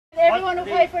anyone will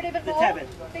pay for it even more? Tavern.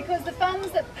 Because the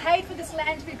funds that paid for this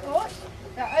land to be bought,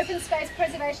 the Open Space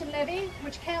Preservation Levy,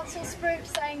 which council spruiked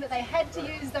saying that they had to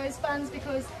use those funds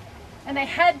because, and they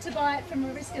had to buy it from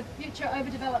a risk of future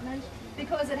overdevelopment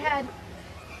because it had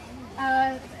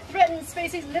threatened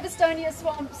species, Liverstonia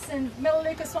swamps and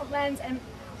Melaleuca swamplands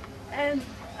and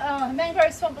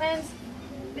mangrove swamplands.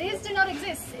 These do not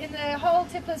exist in the whole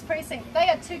Tipplers precinct. They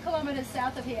are 2 kilometres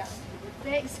south of here.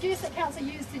 The excuse that council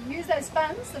used to use those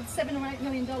funds of $7 or $8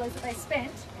 million that they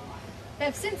spent,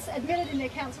 they've since admitted in their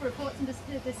council reports in the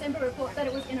December report that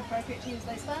it was inappropriate to use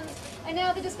those funds, and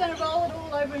now they're just going to roll it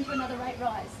all over into another rate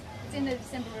rise. It's in the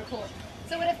December report.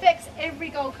 So it affects every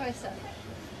Gold Coaster.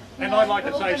 And I'd like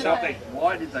to say something.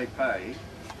 Why did they pay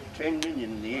 10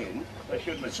 million in the end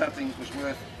for something that was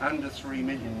worth under 3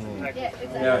 million? Yeah,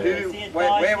 exactly.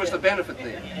 Now, where was the benefit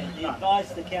there? The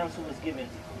advice the council was given.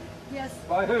 Yes.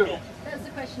 By who? That's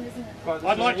the question, isn't it?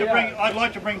 I'd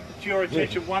like to bring to your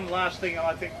attention one last thing, and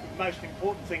I think the most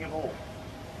important thing of all.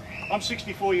 I'm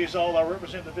 64 years old. I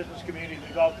represent the business community of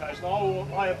the Gold Coast,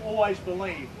 and I have always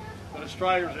believed that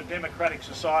Australia is a democratic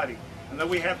society, and that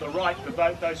we have the right to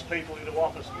vote those people into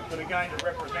office that are going to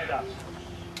represent us.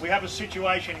 We have a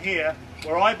situation here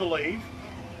where I believe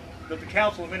that the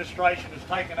council administration has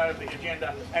taken over the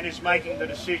agenda and is making the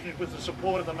decisions with the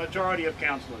support of the majority of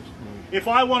councillors. If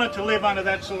I wanted to live under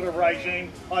that sort of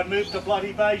regime, I'd move to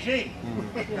bloody Beijing.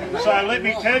 So let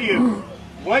me tell you,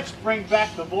 let's bring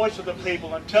back the voice of the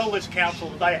people and tell this council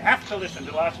that they have to listen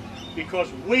to us,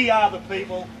 because we are the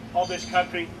people of this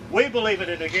country. We believe in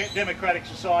a democratic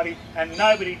society, and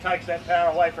nobody takes that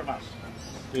power away from us.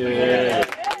 Yeah.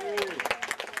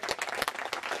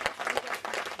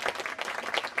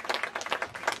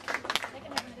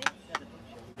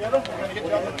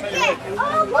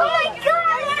 Oh my God,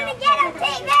 I want to get on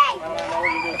TV!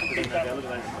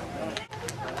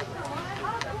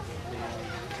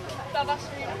 Papa.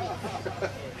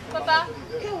 Papa.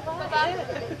 Papa.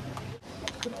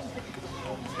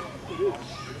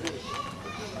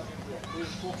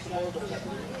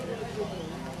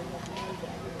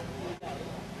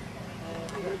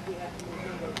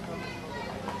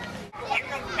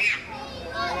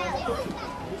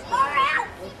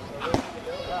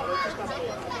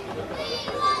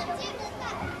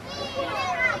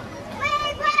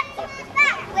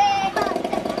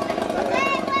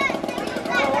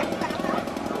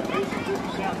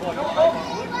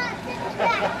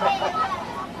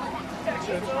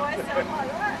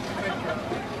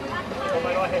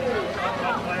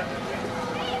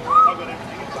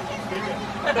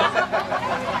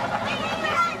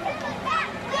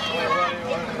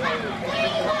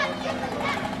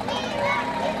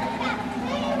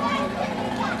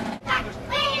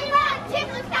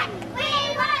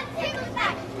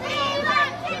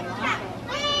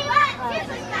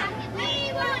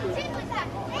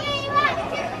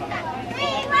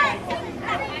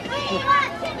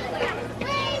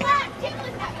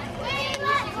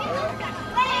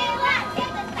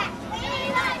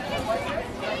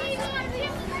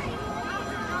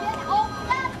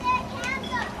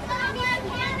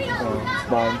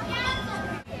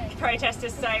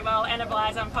 Protesters say, well, Anna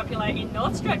Bligh is unpopular in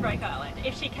North Stradbroke Island.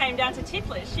 If she came down to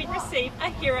Tipplers, she'd receive a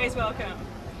hero's welcome.